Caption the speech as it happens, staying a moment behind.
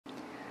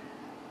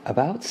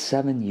About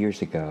 7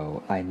 years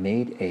ago, I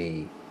made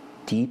a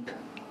deep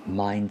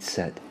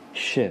mindset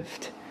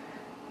shift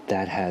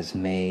that has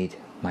made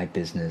my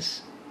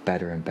business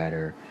better and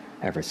better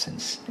ever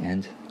since,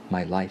 and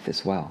my life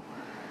as well.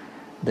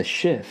 The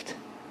shift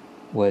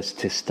was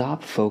to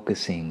stop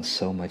focusing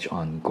so much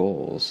on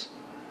goals,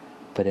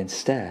 but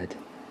instead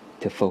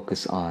to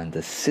focus on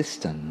the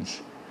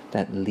systems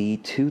that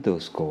lead to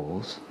those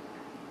goals,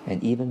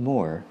 and even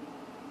more,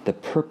 the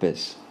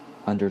purpose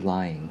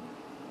underlying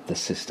the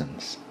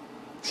systems.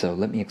 So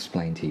let me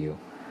explain to you.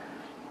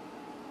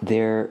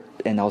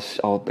 And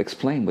I'll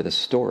explain with a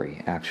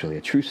story, actually,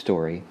 a true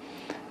story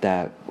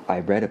that I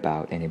read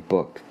about in a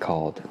book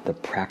called The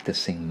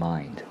Practicing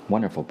Mind.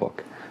 Wonderful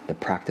book, The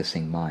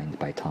Practicing Mind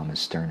by Thomas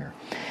Sterner.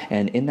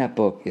 And in that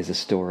book is a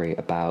story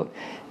about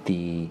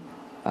an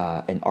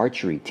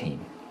archery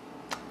team.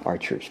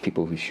 Archers,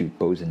 people who shoot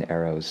bows and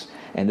arrows.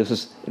 And this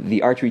was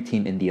the archery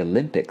team in the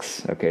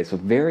Olympics. Okay, so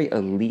very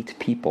elite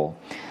people.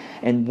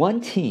 And one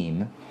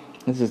team,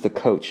 this is the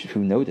coach who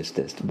noticed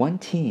this, one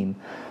team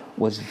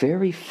was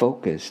very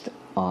focused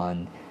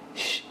on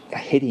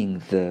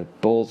hitting the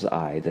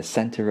bullseye, the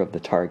center of the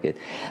target,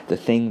 the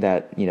thing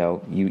that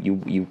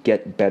you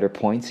get better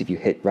points if you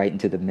hit right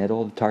into the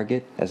middle of the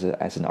target as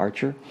an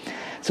archer.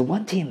 So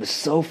one team was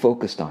so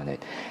focused on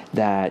it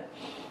that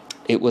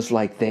it was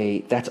like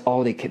that's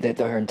all they could, that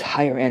their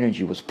entire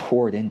energy was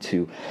poured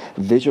into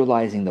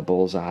visualizing the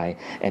bullseye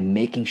and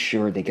making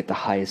sure they get the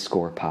highest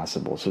score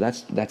possible. So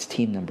that's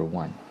team number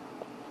one.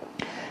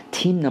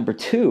 Team number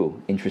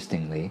two,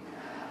 interestingly,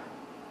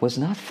 was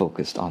not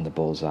focused on the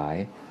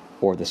bullseye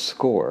or the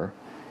score.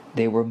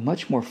 They were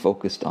much more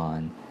focused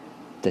on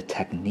the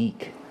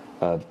technique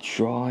of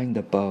drawing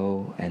the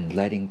bow and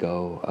letting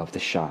go of the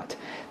shot.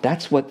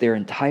 That's what their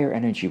entire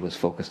energy was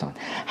focused on.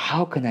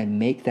 How can I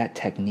make that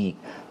technique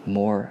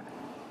more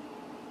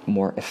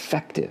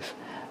effective?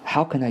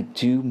 How can I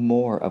do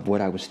more of what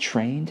I was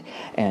trained,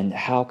 and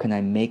how can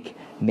I make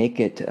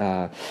it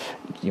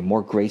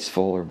more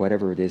graceful, or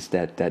whatever it is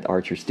that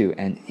archers do?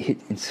 And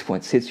here's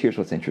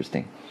what's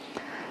interesting.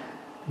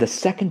 The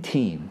second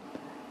team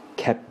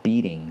kept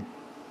beating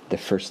the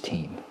first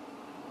team.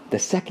 The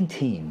second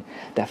team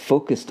that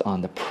focused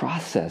on the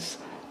process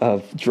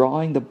of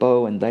drawing the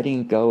bow and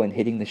letting it go and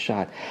hitting the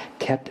shot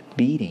kept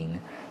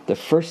beating the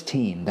first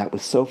team that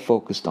was so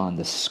focused on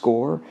the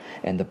score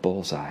and the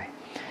bullseye.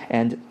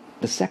 And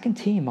the second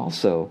team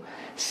also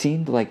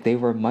seemed like they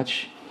were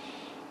much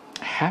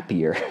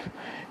happier.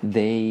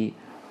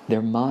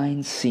 Their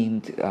minds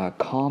seemed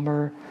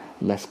calmer,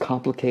 less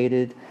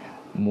complicated,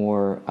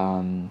 more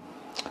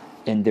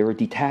and they were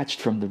detached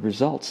from the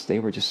results. They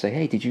were just saying,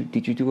 "Hey, did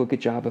you do a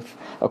good job of?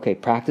 Okay,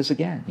 practice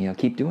again.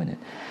 Keep doing it."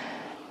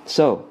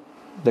 So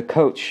the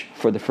coach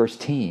for the first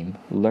team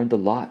learned a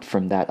lot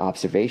from that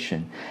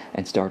observation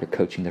and started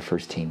coaching the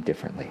first team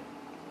differently.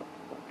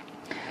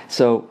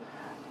 So,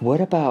 what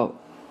about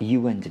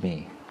you and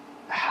me?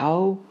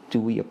 How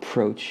do we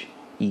approach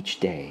each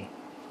day,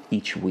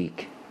 each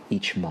week,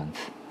 each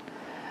month?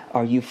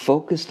 Are you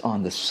focused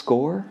on the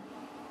score?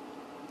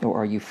 Or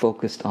are you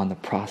focused on the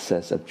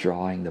process of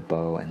drawing the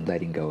bow and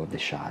letting go of the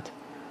shot?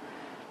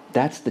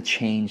 That's the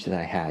change that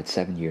I had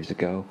 7 years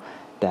ago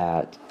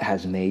that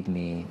has made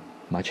me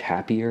much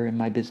happier in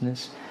my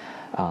business.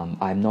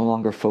 I'm no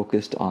longer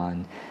focused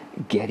on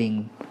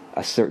getting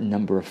a certain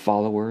number of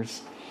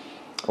followers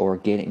or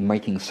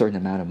making a certain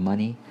amount of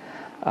money,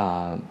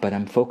 but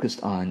I'm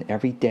focused on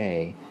every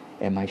day,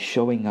 am I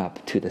showing up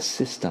to the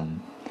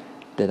system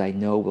that I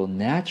know will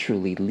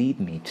naturally lead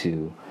me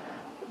to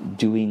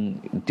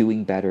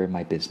doing better in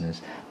my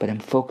business, but I'm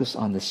focused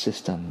on the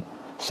system.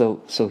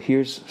 So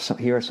here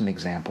are some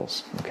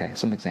examples. Okay,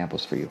 some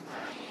examples for you.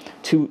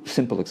 Two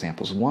simple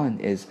examples. One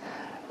is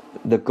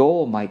the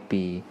goal might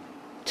be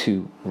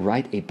to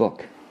write a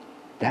book.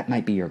 That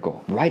might be your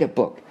goal. Write a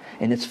book.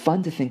 And it's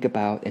fun to think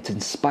about. It's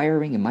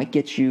inspiring. It might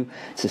get you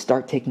to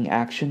start taking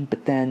action.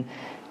 But then,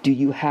 do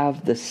you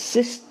have the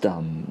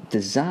system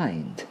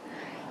designed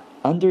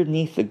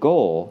underneath the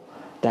goal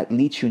that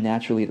leads you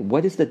naturally?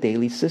 What is the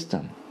daily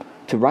system?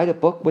 To write a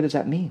book, what does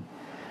that mean?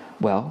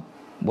 Well,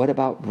 what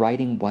about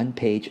writing 1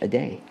 page a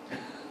day?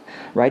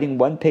 Writing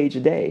 1 page a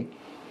day.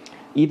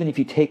 Even if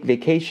you take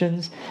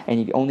vacations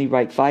and you only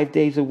write 5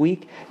 days a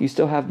week, you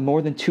still have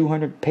more than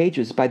 200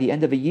 pages by the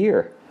end of a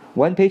year.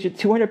 1 page at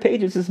 200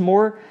 pages is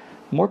more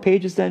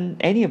pages than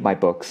any of my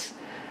books.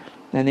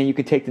 And then you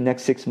could take the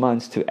next 6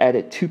 months to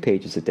edit 2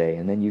 pages a day,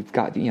 and then you've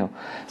got,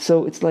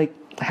 So it's like,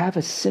 have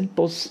a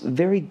simple,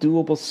 very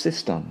doable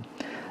system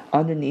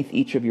underneath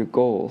each of your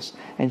goals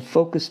and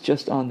focus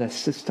just on the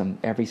system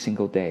every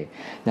single day.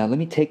 Now let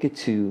me take it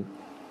to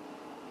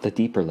the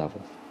deeper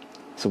level.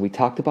 So we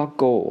talked about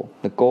goal.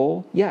 The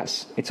goal,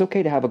 yes, it's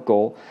okay to have a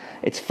goal.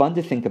 It's fun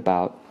to think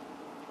about.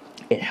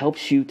 It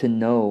helps you to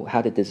know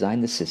how to design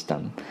the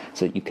system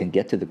so that you can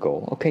get to the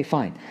goal. Okay,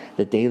 fine.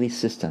 The daily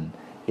system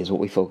is what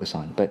we focus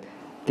on. But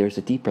there's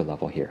a deeper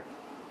level here.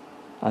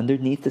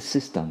 Underneath the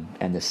system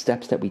and the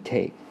steps that we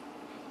take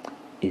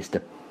is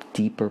the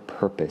deeper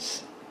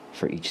purpose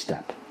for each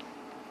step.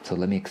 So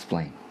let me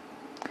explain.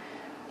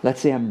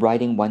 Let's say I'm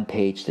writing one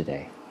page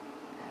today,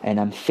 and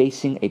I'm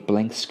facing a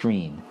blank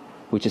screen,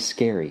 which is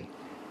scary.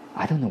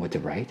 I don't know what to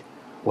write.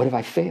 What if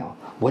I fail?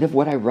 What if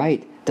what I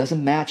write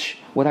doesn't match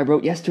what I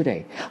wrote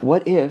yesterday?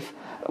 What if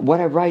what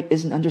I write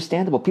isn't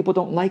understandable? People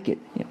don't like it.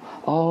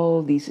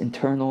 All these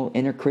internal,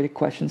 inner critic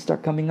questions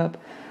start coming up,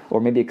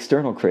 or maybe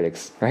external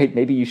critics, right?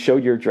 Maybe you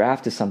showed your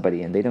draft to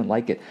somebody and they don't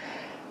like it.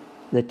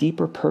 The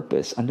deeper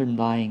purpose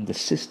underlying the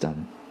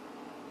system,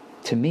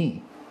 to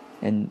me,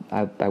 and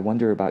I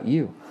wonder about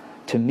you,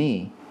 to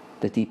me,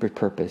 the deeper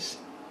purpose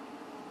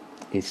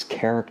is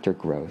character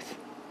growth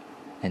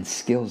and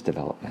skills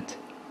development.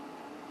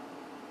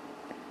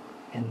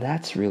 And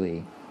that's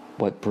really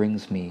what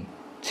brings me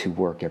to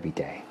work every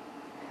day.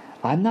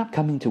 I'm not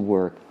coming to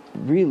work,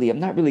 I'm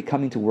not really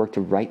coming to work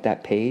to write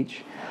that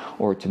page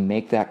or to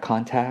make that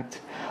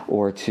contact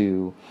or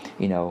to,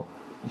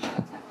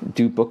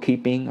 do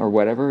bookkeeping or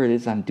whatever it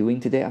is I'm doing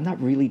today. I'm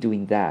not really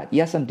doing that.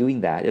 Yes, I'm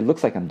doing that. It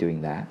looks like I'm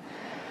doing that.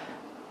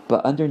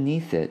 But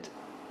underneath it,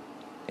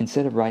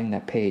 instead of writing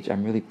that page,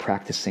 I'm really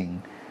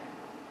practicing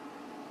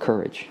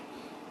courage.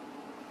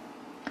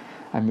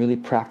 I'm really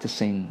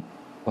practicing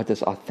what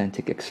does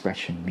authentic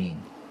expression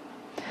mean.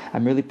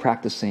 I'm really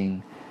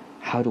practicing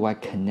how do I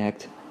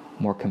connect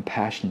more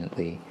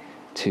compassionately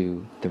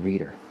to the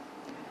reader.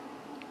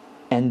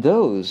 And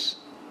those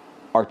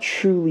are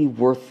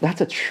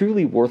that's a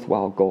truly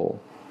worthwhile goal,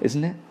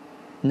 isn't it?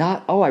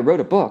 Not, I wrote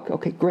a book.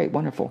 Okay, great,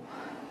 wonderful.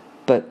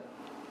 But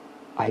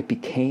I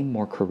became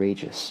more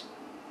courageous.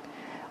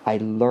 I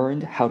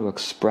learned how to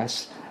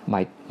express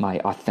my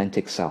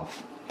authentic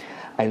self.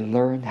 I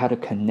learned how to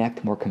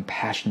connect more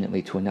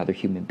compassionately to another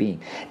human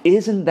being.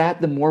 Isn't that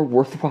the more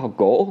worthwhile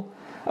goal?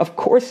 Of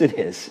course it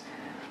is.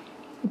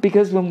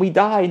 Because when we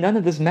die, none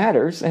of this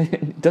matters. And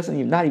it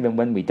doesn't, not even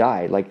when we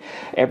die. Like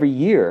every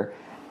year,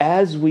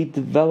 as we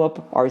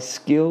develop our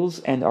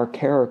skills and our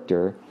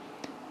character,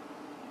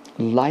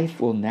 life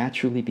will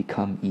naturally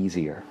become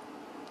easier.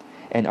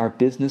 And our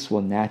business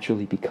will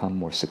naturally become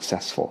more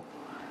successful.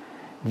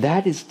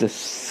 That is the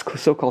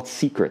so-called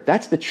secret.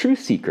 That's the true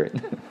secret,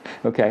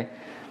 okay?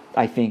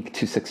 I think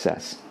to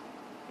success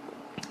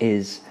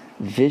is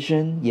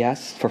vision,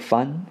 yes, for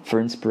fun,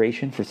 for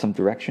inspiration, for some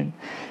direction.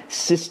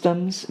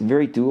 Systems,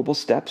 very doable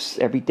steps.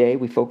 Every day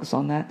we focus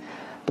on that.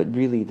 But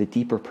really the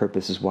deeper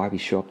purpose is why we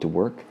show up to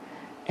work.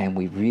 And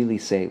we really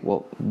say,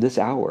 well, this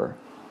hour,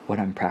 what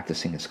I'm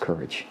practicing is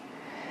courage.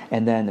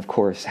 And then, of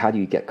course, how do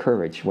you get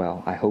courage?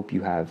 Well, I hope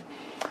you have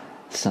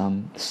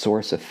some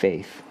source of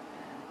faith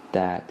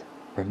that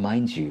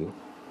reminds you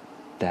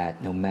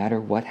that no matter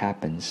what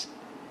happens,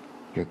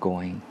 you're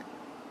going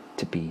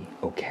to be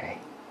okay.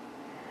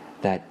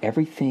 That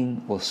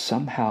everything will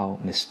somehow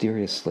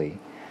mysteriously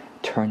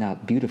turn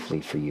out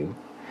beautifully for you.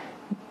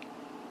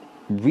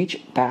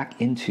 Reach back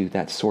into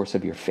that source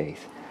of your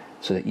faith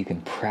so that you can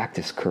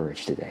practice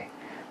courage today.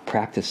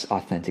 Practice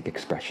authentic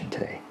expression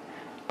today.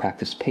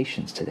 Practice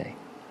patience today.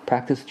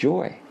 Practice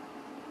joy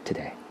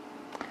today.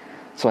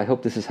 So I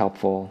hope this is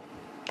helpful.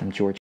 I'm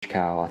George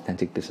Kao,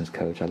 Authentic Business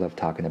Coach. I love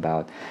talking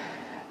about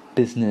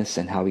business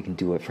and how we can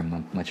do it from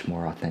a much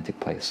more authentic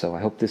place. So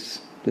I hope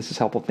this is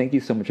helpful. Thank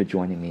you so much for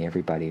joining me,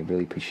 everybody. I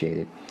really appreciate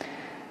it.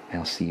 And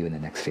I'll see you in the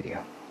next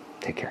video.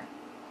 Take care.